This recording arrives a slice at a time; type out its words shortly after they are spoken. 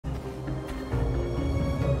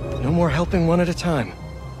No more helping one at a time.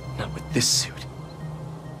 Not with this suit.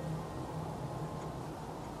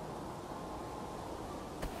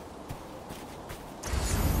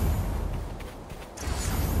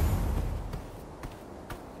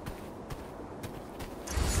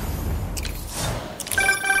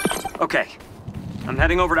 Okay. I'm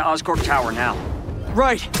heading over to Oscorp Tower now.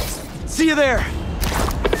 Right. See you there.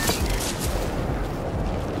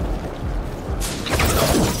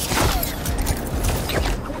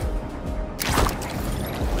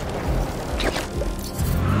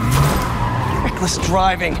 Reckless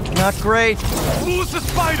driving. Not great. Who's the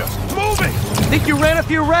spider? It's moving! Think you ran a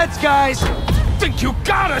few reds, guys. Think you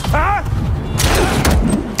got us, huh?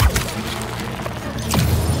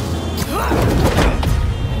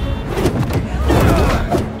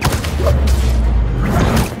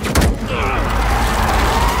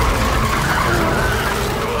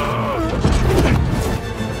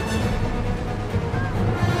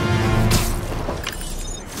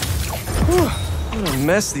 What a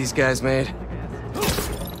mess these guys made.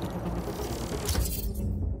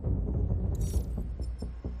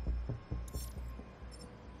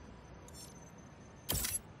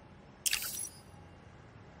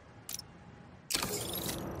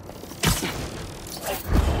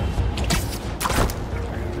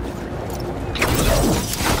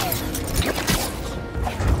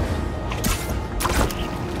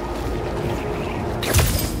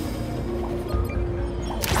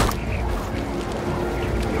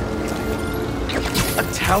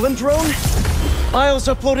 Talon drone? Miles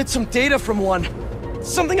uploaded some data from one.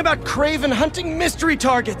 Something about Kraven hunting mystery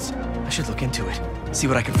targets. I should look into it, see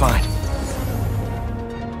what I can find.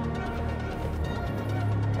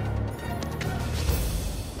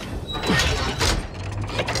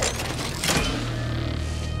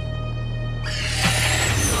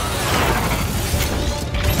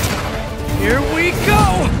 Here we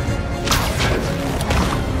go!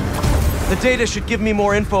 The data should give me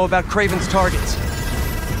more info about Kraven's targets.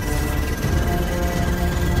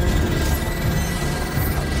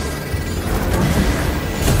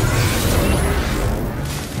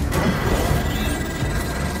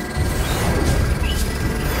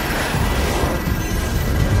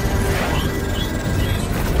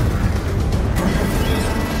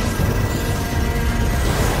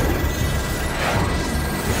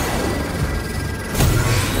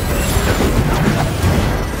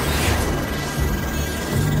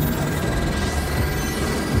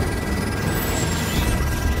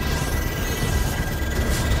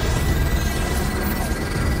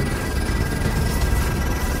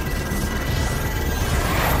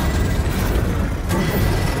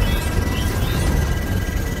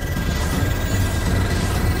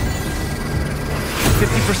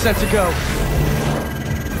 Set to go.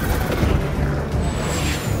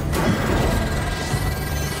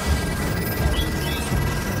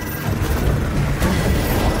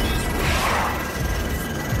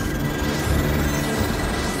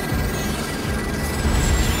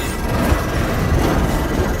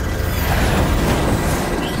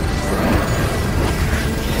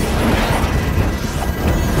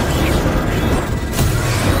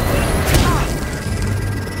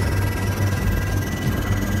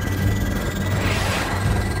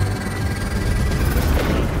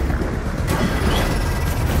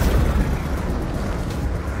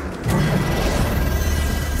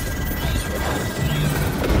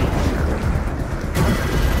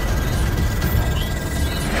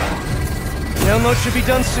 Download should be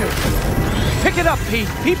done soon. Pick it up, Pete.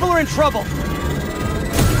 People are in trouble.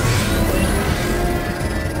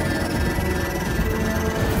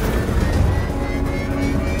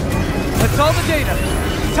 That's all the data.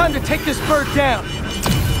 Time to take this bird down.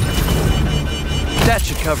 That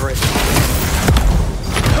should cover it.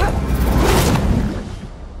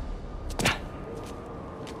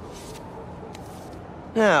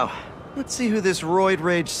 Now, let's see who this roid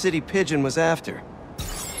rage city pigeon was after.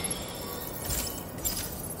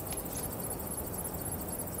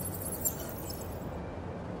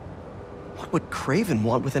 What would Kraven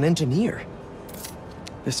want with an engineer?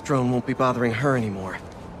 This drone won't be bothering her anymore.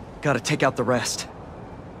 Gotta take out the rest.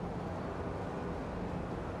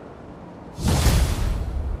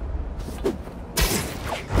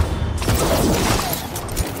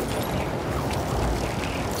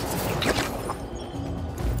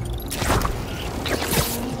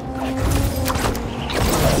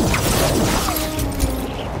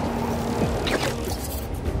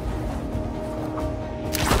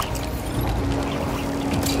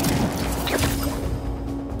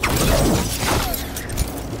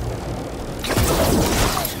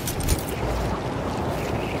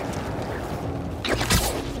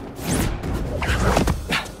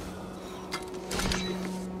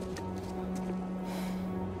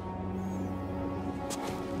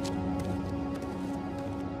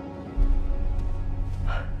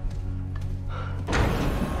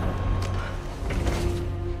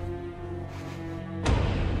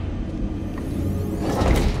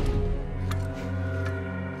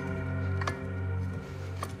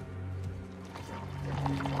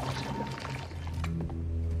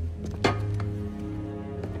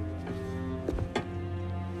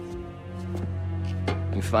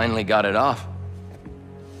 You finally got it off.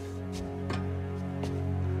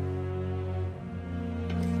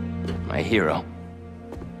 My hero.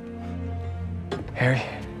 Harry,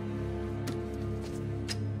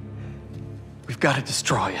 we've got to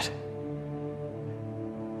destroy it.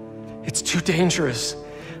 It's too dangerous.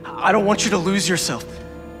 I don't want you to lose yourself,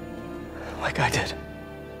 like I did.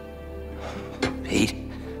 Pete,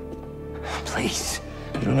 please.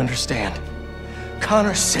 You don't understand.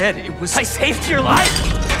 Connor said it was... I saved your life?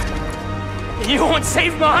 You won't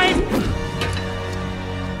save mine?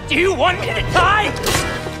 Do you want me to die?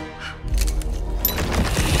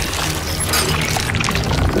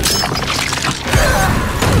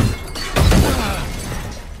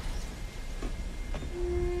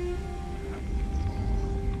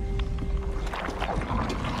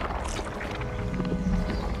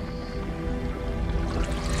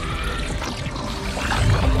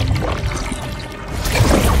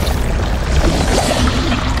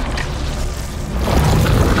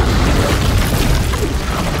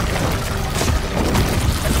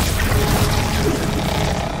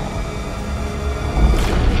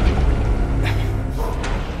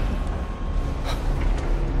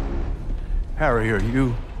 Harry, are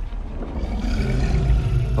you...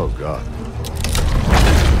 Oh, God.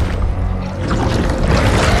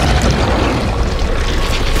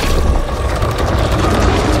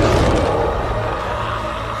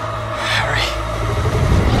 Harry.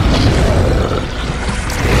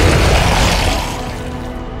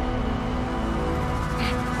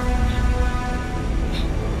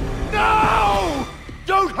 No!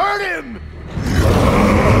 Don't hurt him!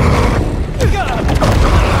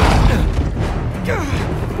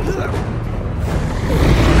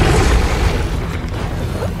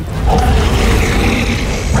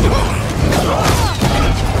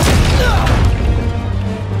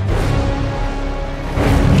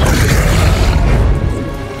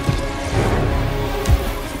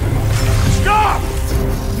 Stop!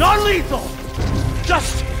 Non-lethal!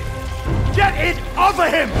 Just get it off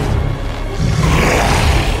of him!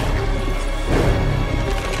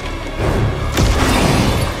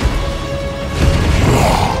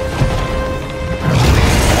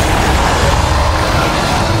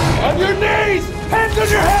 On your knees! Hands on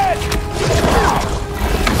your head!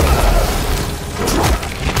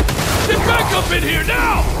 Get back up in here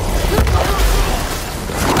now!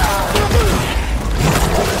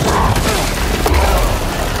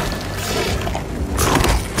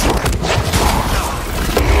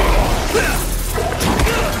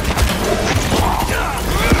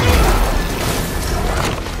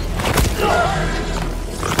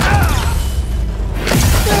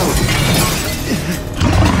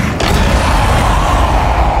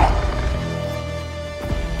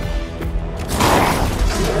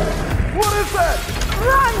 What is that?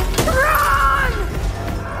 Run! Run!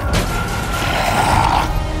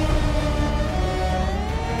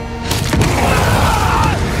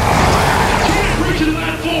 Can't breach into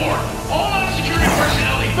that floor! All non-security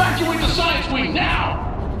personnel evacuate the science wing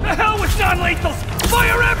now! The hell with non-lethals!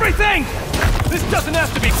 Fire everything! This doesn't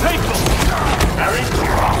have to be painful! Harry?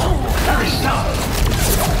 Harry, stop!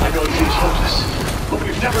 I know it seems hopeless, but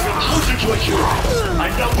we've never been closer to a cure. I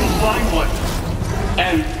know we'll find one.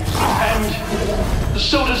 And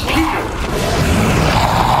so does Peter.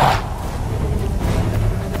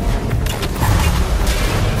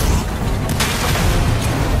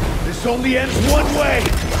 This only ends one way!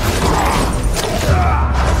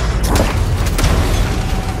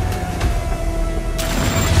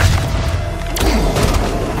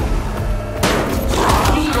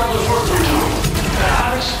 Look at all the work we're doing.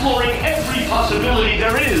 I'm exploring every possibility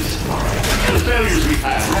there is. The failures we've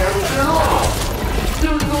had, they're normal.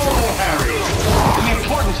 They're normal, Harry. And the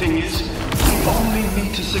important thing is, we only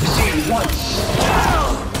need to succeed once.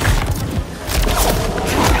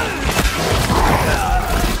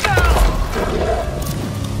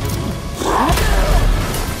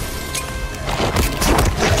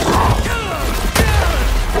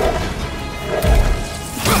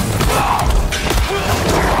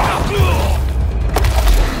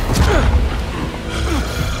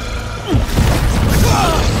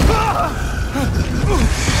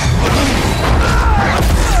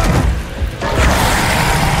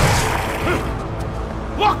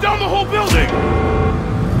 Lock down the whole building!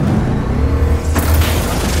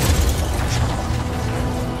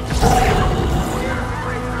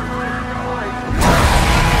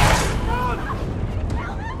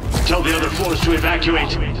 Tell the other floors to evacuate.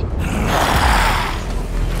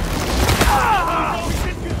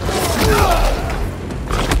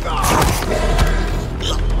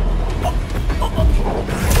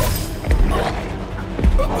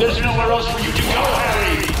 There's nowhere else for you to go,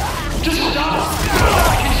 Harry! Just stop!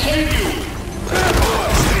 I can save you!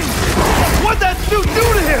 What'd that suit do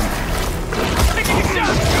to him? Taking a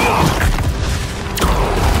shot!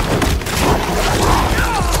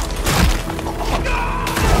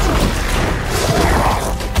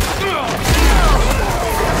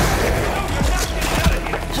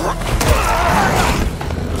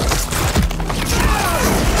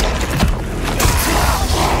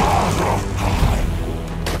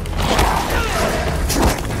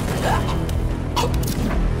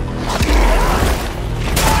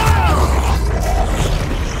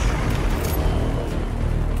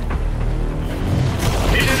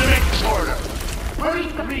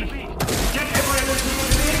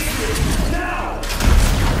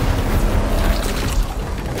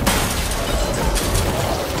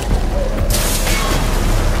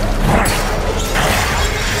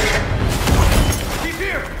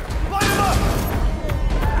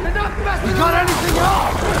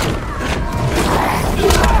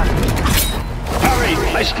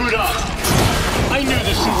 I screwed up. I knew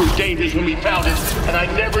the suit was dangerous when we found it, and I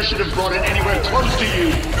never should have brought it anywhere close to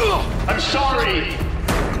you. I'm sorry.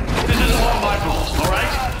 This is all my fault, all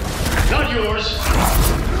right? Not yours.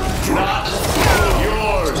 Not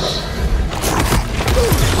yours.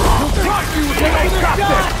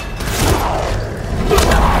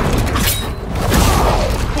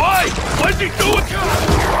 Why? What's he doing?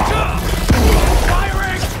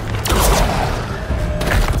 Firing!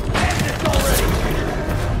 End this already!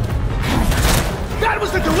 That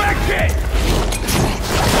was the direct hit!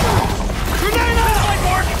 Grenade out!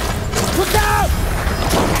 Look out!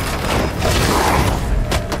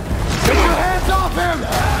 Get your hands off him!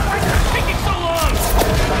 Why is it taking so long?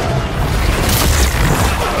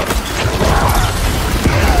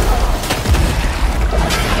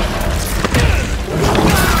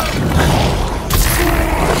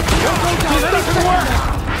 That doesn't work!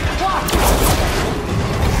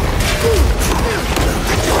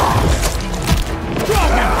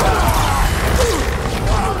 Drop him!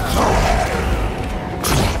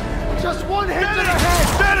 Just one hit to the head!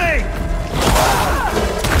 Steady!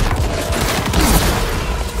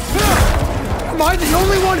 Am I the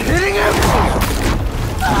only one hitting him?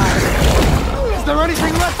 Is there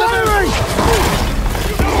anything left of him?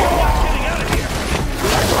 You know you're not getting out of here!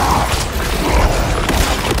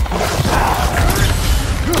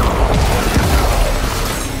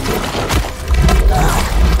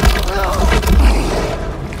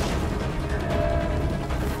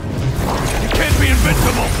 You can't be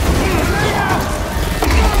invincible!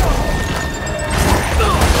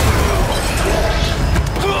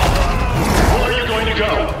 Where are you going to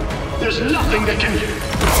go? There's nothing that can...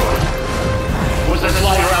 Was that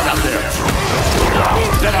slider out there?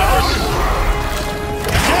 Is that ours?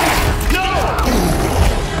 No!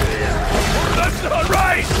 That's not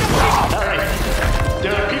right! Alright.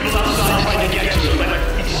 There are people outside trying to get to you, but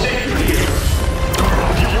it's safe here.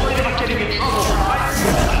 If you're worried about getting in trouble,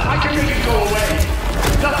 I can make it go away.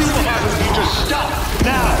 Nothing will happen if you just stop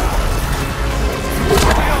now.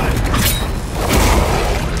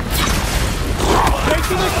 Take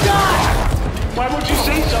to the sky! Why won't you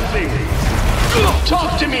say something?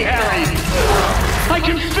 Talk to me, Harry! I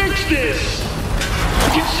can fix this! I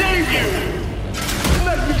can save you!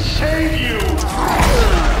 Let me save you!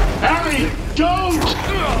 Harry, don't!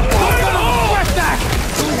 Press that!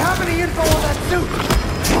 Do we have any info on that suit?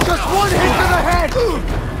 Just one hit to the head!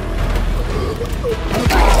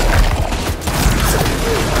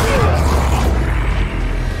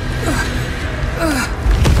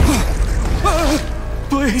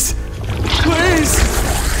 Please! Please!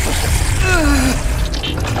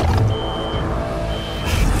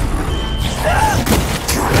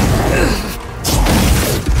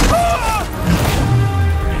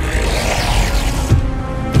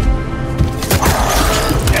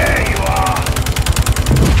 There you are!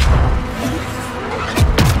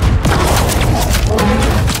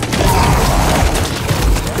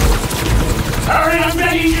 Harry, I'm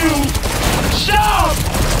begging you! Stop!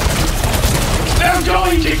 They're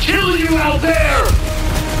going to kill you out there!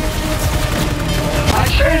 I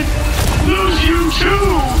can't lose you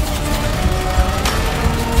too!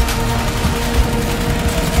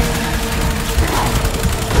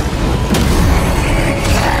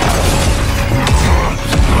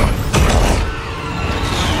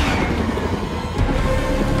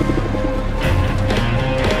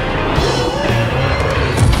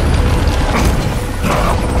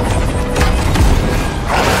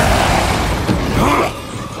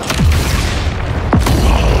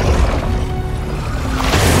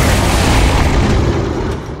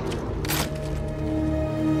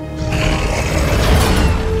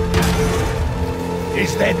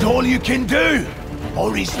 Is that all you can do?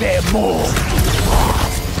 Or is there more?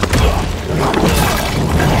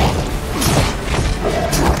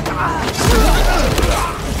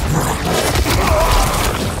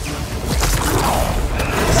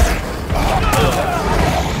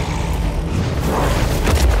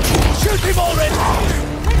 Shoot him already!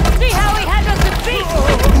 See how he had us at beat!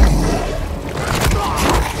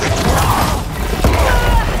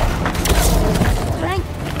 Frank,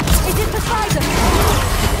 is it beside us?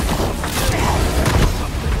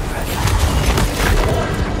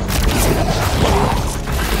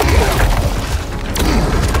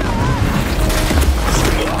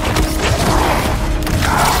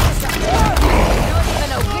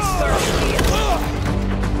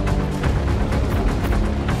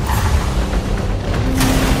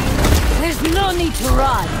 No need to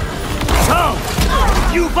run. So,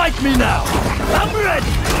 you fight me now. I'm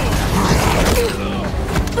ready.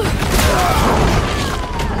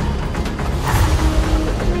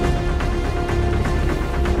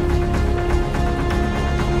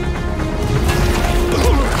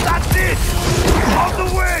 That's it. On the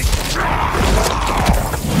way.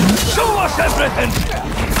 Show us everything.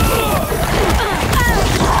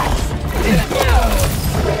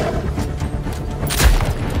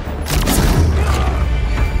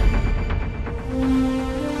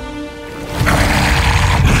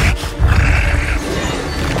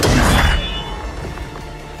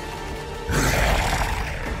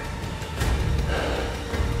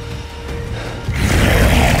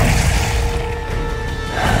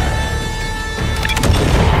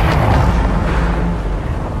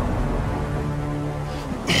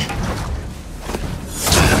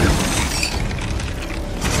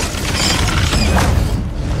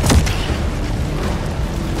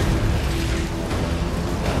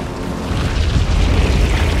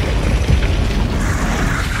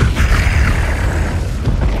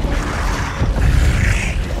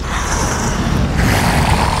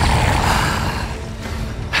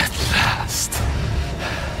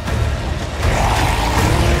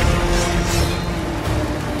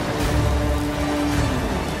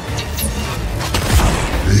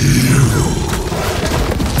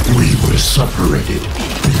 Separated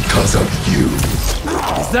because of you.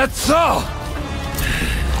 Is that so?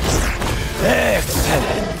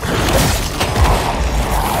 Excellent.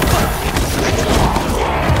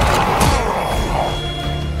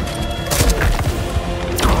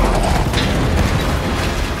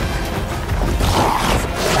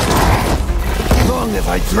 Long have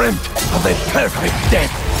I dreamt of a perfect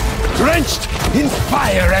death, drenched in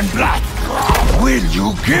fire and blood. Will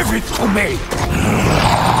you give it to me?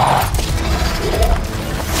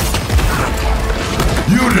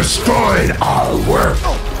 You destroyed our work,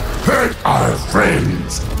 hurt our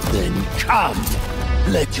friends. Then come,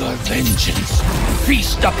 let your vengeance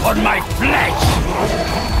feast upon my flesh!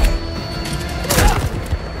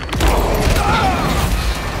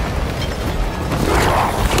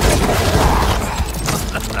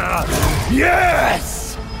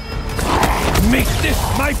 Yes! Make this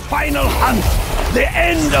my final hunt, the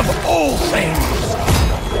end of all things!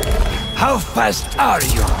 How fast are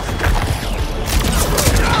you?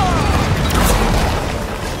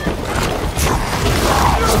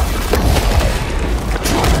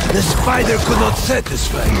 The spider could not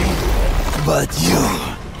satisfy me, but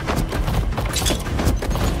you...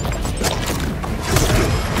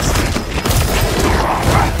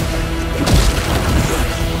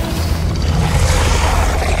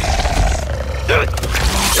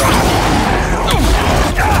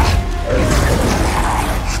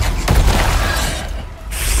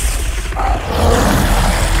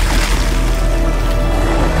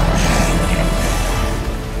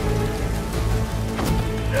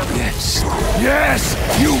 Yes,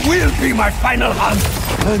 you will be my final hunt,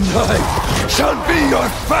 and I shall be your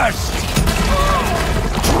first!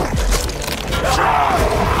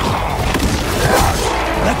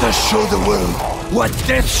 Let us show the world what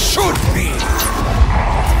death should be!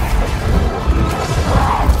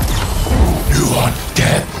 You want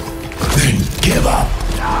death? Then give up.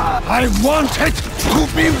 I want it to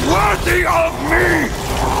be worthy of me!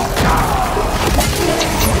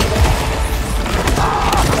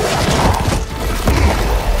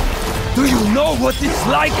 Do you know what it's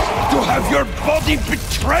like to have your body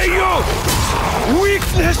betray you?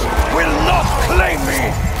 Weakness will not claim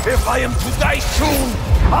me! If I am to die soon,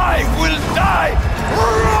 I will die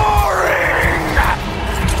roaring!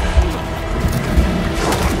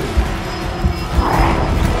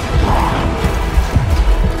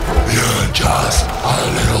 You're just a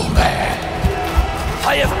little man.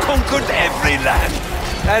 I have conquered every land,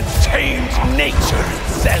 and change nature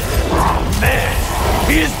itself. Man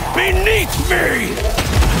is beneath me!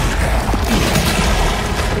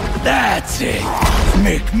 That's it!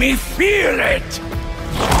 Make me feel it!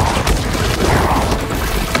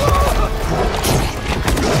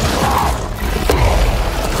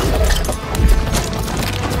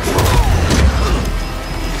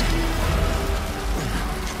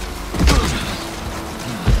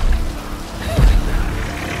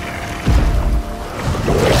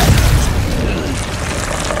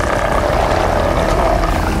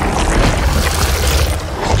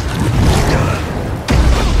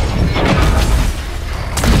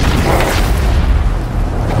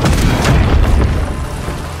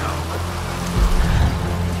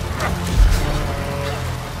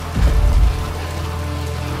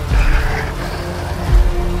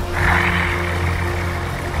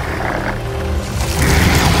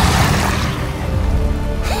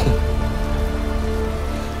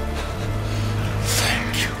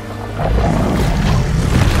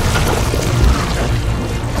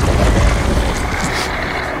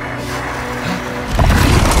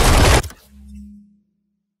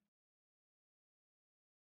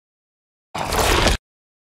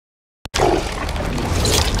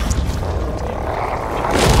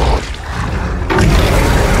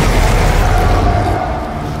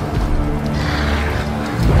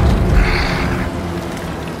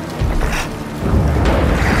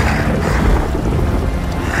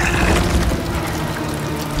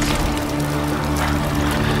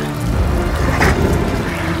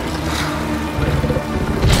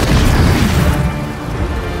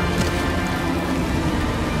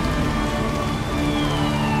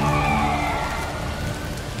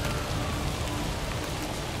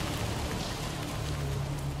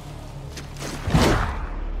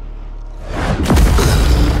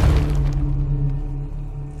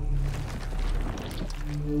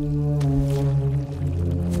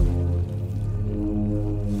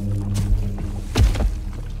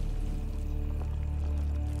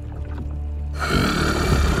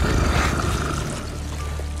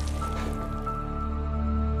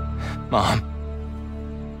 Mom.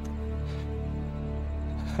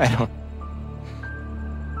 I don't...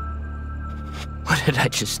 What did I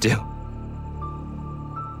just do?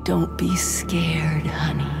 Don't be scared,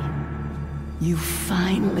 honey. You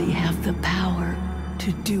finally have the power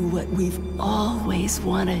to do what we've always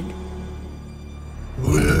wanted.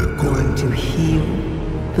 We're going To heal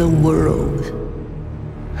the world.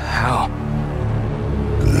 How?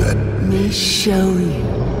 let Let me show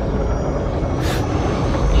you.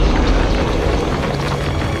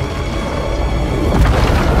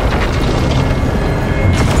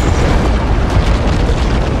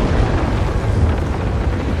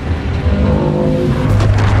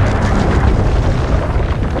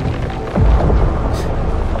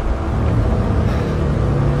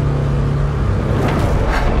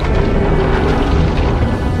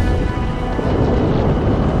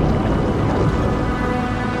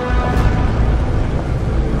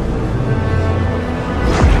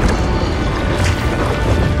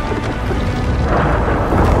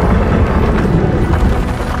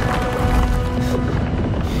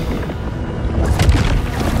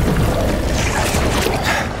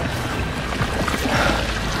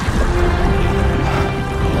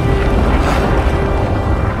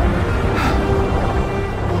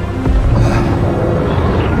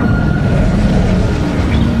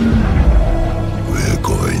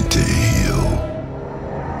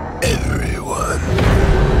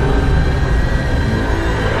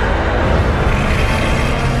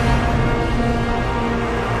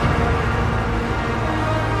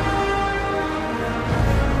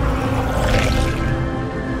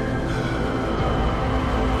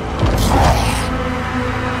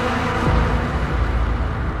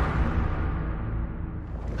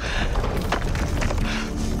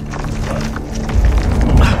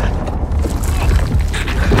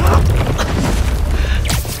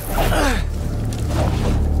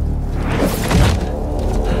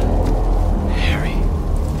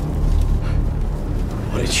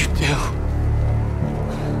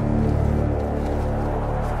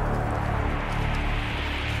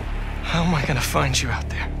 How am I gonna find you out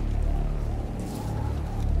there?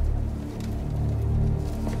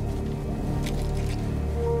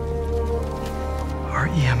 Our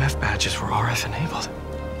EMF badges were RF enabled.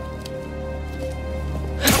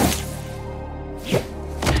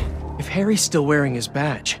 If Harry's still wearing his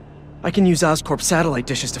badge, I can use Oscorp satellite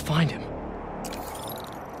dishes to find him.